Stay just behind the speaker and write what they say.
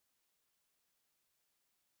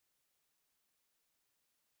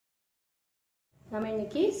நம்ம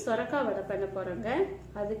இன்னைக்கு சொரக்காய் வடை பண்ண போறோங்க.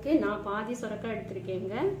 அதுக்கு நான் பாதி சொரக்காய்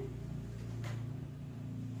எடுத்துருக்கேங்க.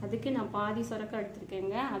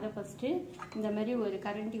 அதை ஃபர்ஸ்ட் இந்த மாதிரி ஒரு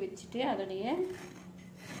கரண்டி வச்சுட்டு அதோடைய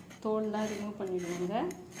தோல்லாம் ரிமூவ் பண்ணிடுவோங்க.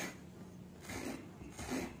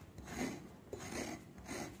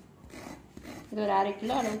 இது ஒரு 1/2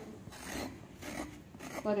 கிலோ அளவு,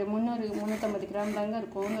 ஒரு 300-350 கிராம் தாங்க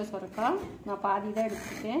இருக்கும் இந்த சொரக்காய். நான் பாதி தான்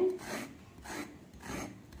எடுத்துக்கிட்டேன்.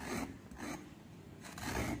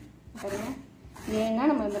 பாருங்க, ஏன்னா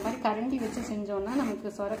நம்ம இந்த மாதிரி கரண்டி வச்சு செஞ்சோம்னா நமக்கு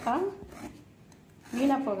சொரக்காய்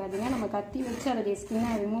வீணாக போகாதுங்க. நம்ம கத்தி வச்சு அதோடைய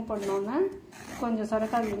ஸ்கின்னை ரிமூவ் பண்ணோன்னா கொஞ்சம்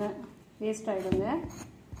சொரக்காய் வேஸ்ட் ஆகிடுங்க.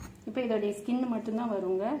 இப்போ இதோடைய ஸ்கின் மட்டும்தான்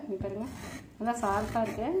வருங்க. இது பாருங்க, நல்லா ஷார்ப்பாக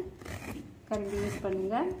இருக்க கரண்டி யூஸ்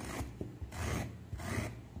பண்ணுங்க.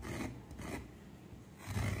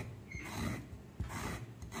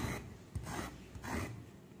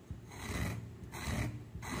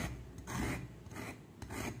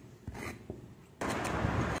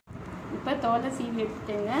 இப்போ தோலை சீவி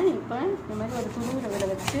எடுத்துட்டேங்க. இப்போ இந்த மாதிரி ஒரு துருவில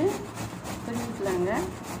வச்சு துருவிக்கலாங்க.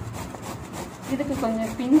 இதுக்கு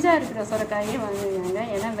கொஞ்சம் பிஞ்சாக இருக்கிற சொரக்காயே வாங்குவாங்க,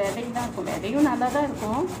 ஏன்னா விதை தான் இருக்கும். விதையும் நல்லா தான்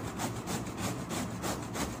இருக்கும்,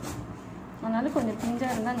 அதனால கொஞ்சம்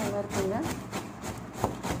பிஞ்சாக இருந்தால் நல்லா இருக்குங்க.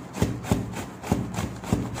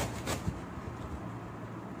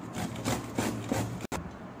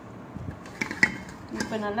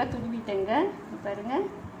 இப்போ நல்லா துருவிட்டேங்க. பாருங்க,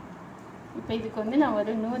 இப்போ இதுக்கு நான்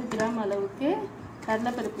ஒரு 100 கிராம் அளவுக்கு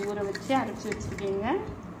கடலைப்பருப்பு ஊற வச்சு அரைச்சி வச்சுருக்கேங்க.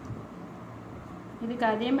 இதுக்கு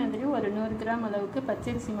அதே மாதிரி ஒரு 100 கிராம் அளவுக்கு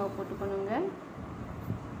பச்சரிசி மாவு போட்டுக்கணுங்க.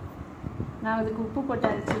 நான் அதுக்கு உப்பு போட்டு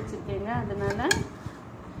அரைச்சி வச்சுருக்கேங்க, அதனால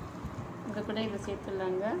இதை கூட இதை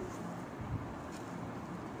சேர்த்துடலாங்க.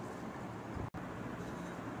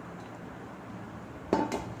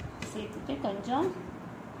 சேர்த்துட்டு கொஞ்சம்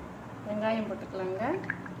வெங்காயம் போட்டுக்கலாங்க.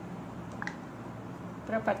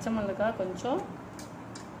 அப்புறம் பச்சை மிளகாய், கொஞ்சம்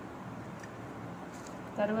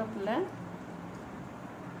கருவேப்பிலை,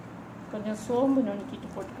 கொஞ்சம் சோம்பு நுணுக்கிட்டு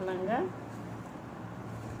போட்டுக்கலாங்க.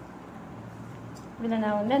 இதில்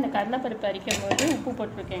நான் அந்த கடலைப்பருப்பு அரைக்கும் போது உப்பு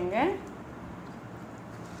போட்டிருக்கேங்க.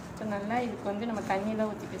 இப்போ நல்லா இதுக்கு நம்ம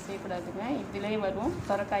தண்ணியெலாம் ஊற்றிட்டு செய்யக்கூடாதுங்க. இதிலே வரும்,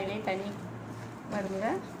 சொரக்காயிலே தண்ணி வருங்க.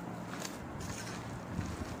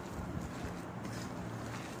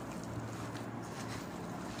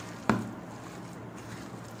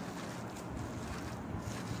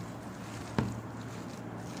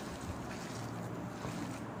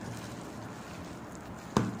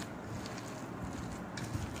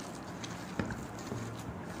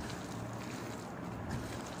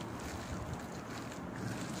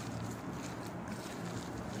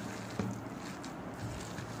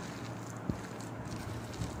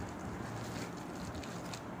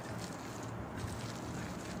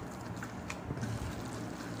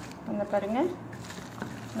 அங்கே பாருங்கள்,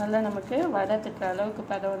 நல்லா நமக்கு வடை தட்டுற அளவுக்கு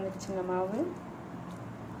பதம் வந்துடுச்சுங்க மாவு.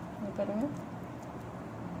 இங்கே பாருங்கள்,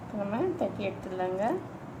 நம்ம தட்டி எடுத்துடலாங்க.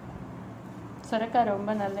 சொரக்காய்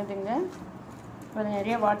ரொம்ப நல்லதுங்க. அதில்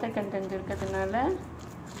நிறைய வாட்டர் கண்டென்ட் இருக்கிறதுனால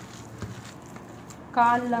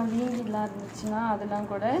கால்லாம் வீங்கிலாம் இருந்துச்சுன்னா அதெல்லாம்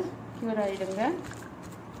கூட க்யூர் ஆகிடுங்க.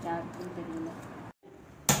 யாருக்கும் தெரியல.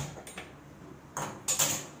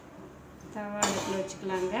 தவா அடுப்பில்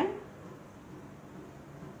வச்சுக்கலாங்க.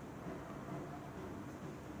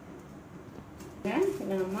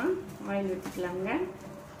 நம்ம ஆயில் ஊற்றிக்கலாங்க.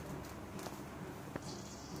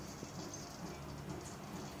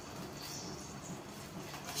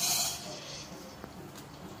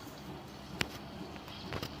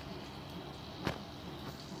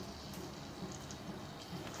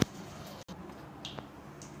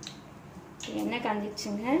 எண்ணெய்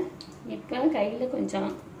காஞ்சிச்சுங்க. இப்போ கையில்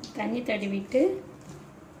கொஞ்சம் தண்ணி தடவிட்டு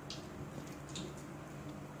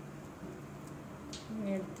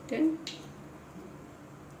எடுத்துட்டு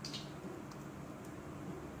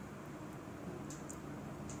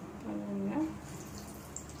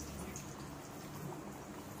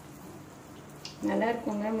நல்லா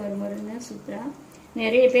இருக்குங்க, மொறுமொறுன்னு சூப்பராக.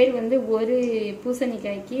 நிறைய பேர் ஒரு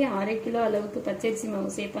பூசணிக்காய்க்கு 1/2 கிலோ அளவுக்கு பச்சரிசி மாவு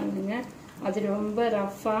சேர்ப்பாங்க. அது ரொம்ப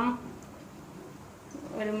ரஃப்பாக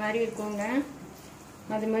ஒரு மாதிரி இருக்குங்க.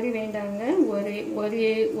 அது மாதிரி வேண்டாங்க.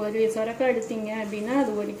 ஒரு சொரக்காய் எடுத்தீங்க அப்படின்னா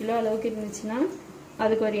அது 1 கிலோ அளவுக்கு இருந்துச்சுன்னா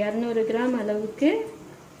அதுக்கு ஒரு 200 கிராம் அளவுக்கு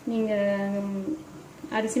நீங்கள்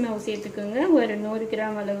அரிசி மாவு சேர்த்துக்கோங்க. ஒரு 100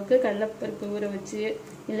 கிராம் அளவுக்கு கடலைப்பருப்பு ஊற வச்சு,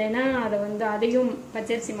 இல்லைன்னா அதை அதையும்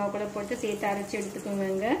பச்சரிசி மாவு கூட போட்டு சேர்த்து அரைச்சி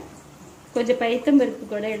எடுத்துக்கோங்க. கொஞ்சம் பைத்தம்பருப்பு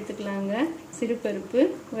கூட எடுத்துக்கலாங்க, சிறு பருப்பு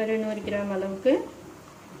ஒரு 100 கிராம் அளவுக்கு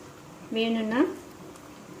வேணும்னா.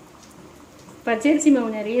 பச்சரிசி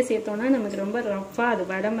மாவு நிறைய சேர்த்தோன்னா நமக்கு ரொம்ப ரஃப்பாக அது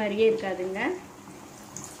வடை மாதிரியே இருக்காதுங்க,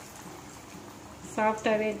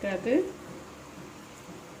 சாஃப்டாகவே இருக்காது.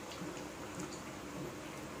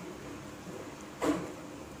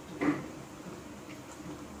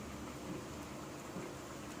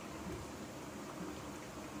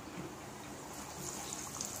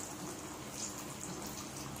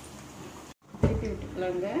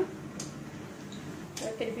 போட்டுக்கலாங்க.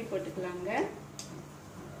 திருப்பி போட்டுக்கலாங்க.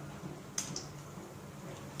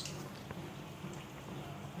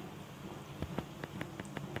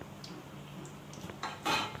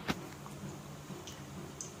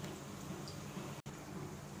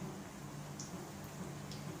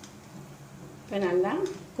 இப்போ நல்லா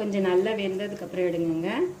கொஞ்சம் நல்லா வெந்ததுக்கப்புறம் எடுங்க.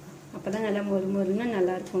 அப்போ தான் நல்லா மொறுமொறுன்னு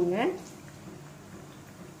நல்லா இருக்குங்க.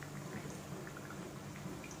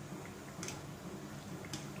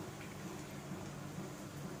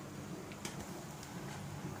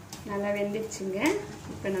 நல்லா வெந்துடுச்சுங்க.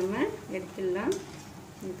 இப்போ நம்ம எடுத்துடலாம்.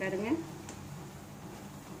 பாருங்க,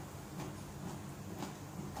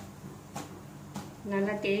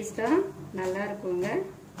 நல்லா டேஸ்ட்டாக நல்லா இருக்குங்க.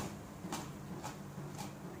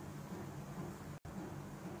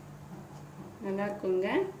 நல்லா இருக்குங்க.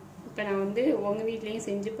 இப்போ நான் வந்து உங்கள் வீட்லேயும்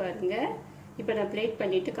செஞ்சு பாருங்க. இப்போ நான் பிளேட்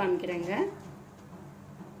பண்ணிட்டு காமிக்கிறேங்க.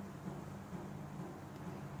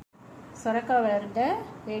 சொரக்காய் வடை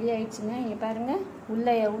ரெடி ஆயிடுச்சுங்க. இங்கே பாருங்கள்,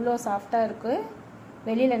 உள்ளே எவ்வளோ சாஃப்டாக இருக்குது,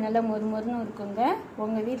 வெளியில் நல்லா மொறுமொறுன்னு இருக்குங்க.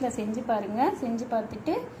 உங்கள் வீட்டில் செஞ்சு பாருங்கள். செஞ்சு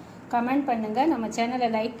பார்த்துட்டு கமெண்ட் பண்ணுங்கள். நம்ம சேனலை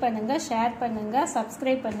லைக் பண்ணுங்கள், ஷேர் பண்ணுங்கள்,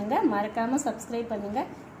 சப்ஸ்கிரைப் பண்ணுங்கள். மறக்காமல் சப்ஸ்கிரைப்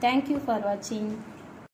பண்ணுங்கள். தேங்க்யூ ஃபார் வாட்சிங்.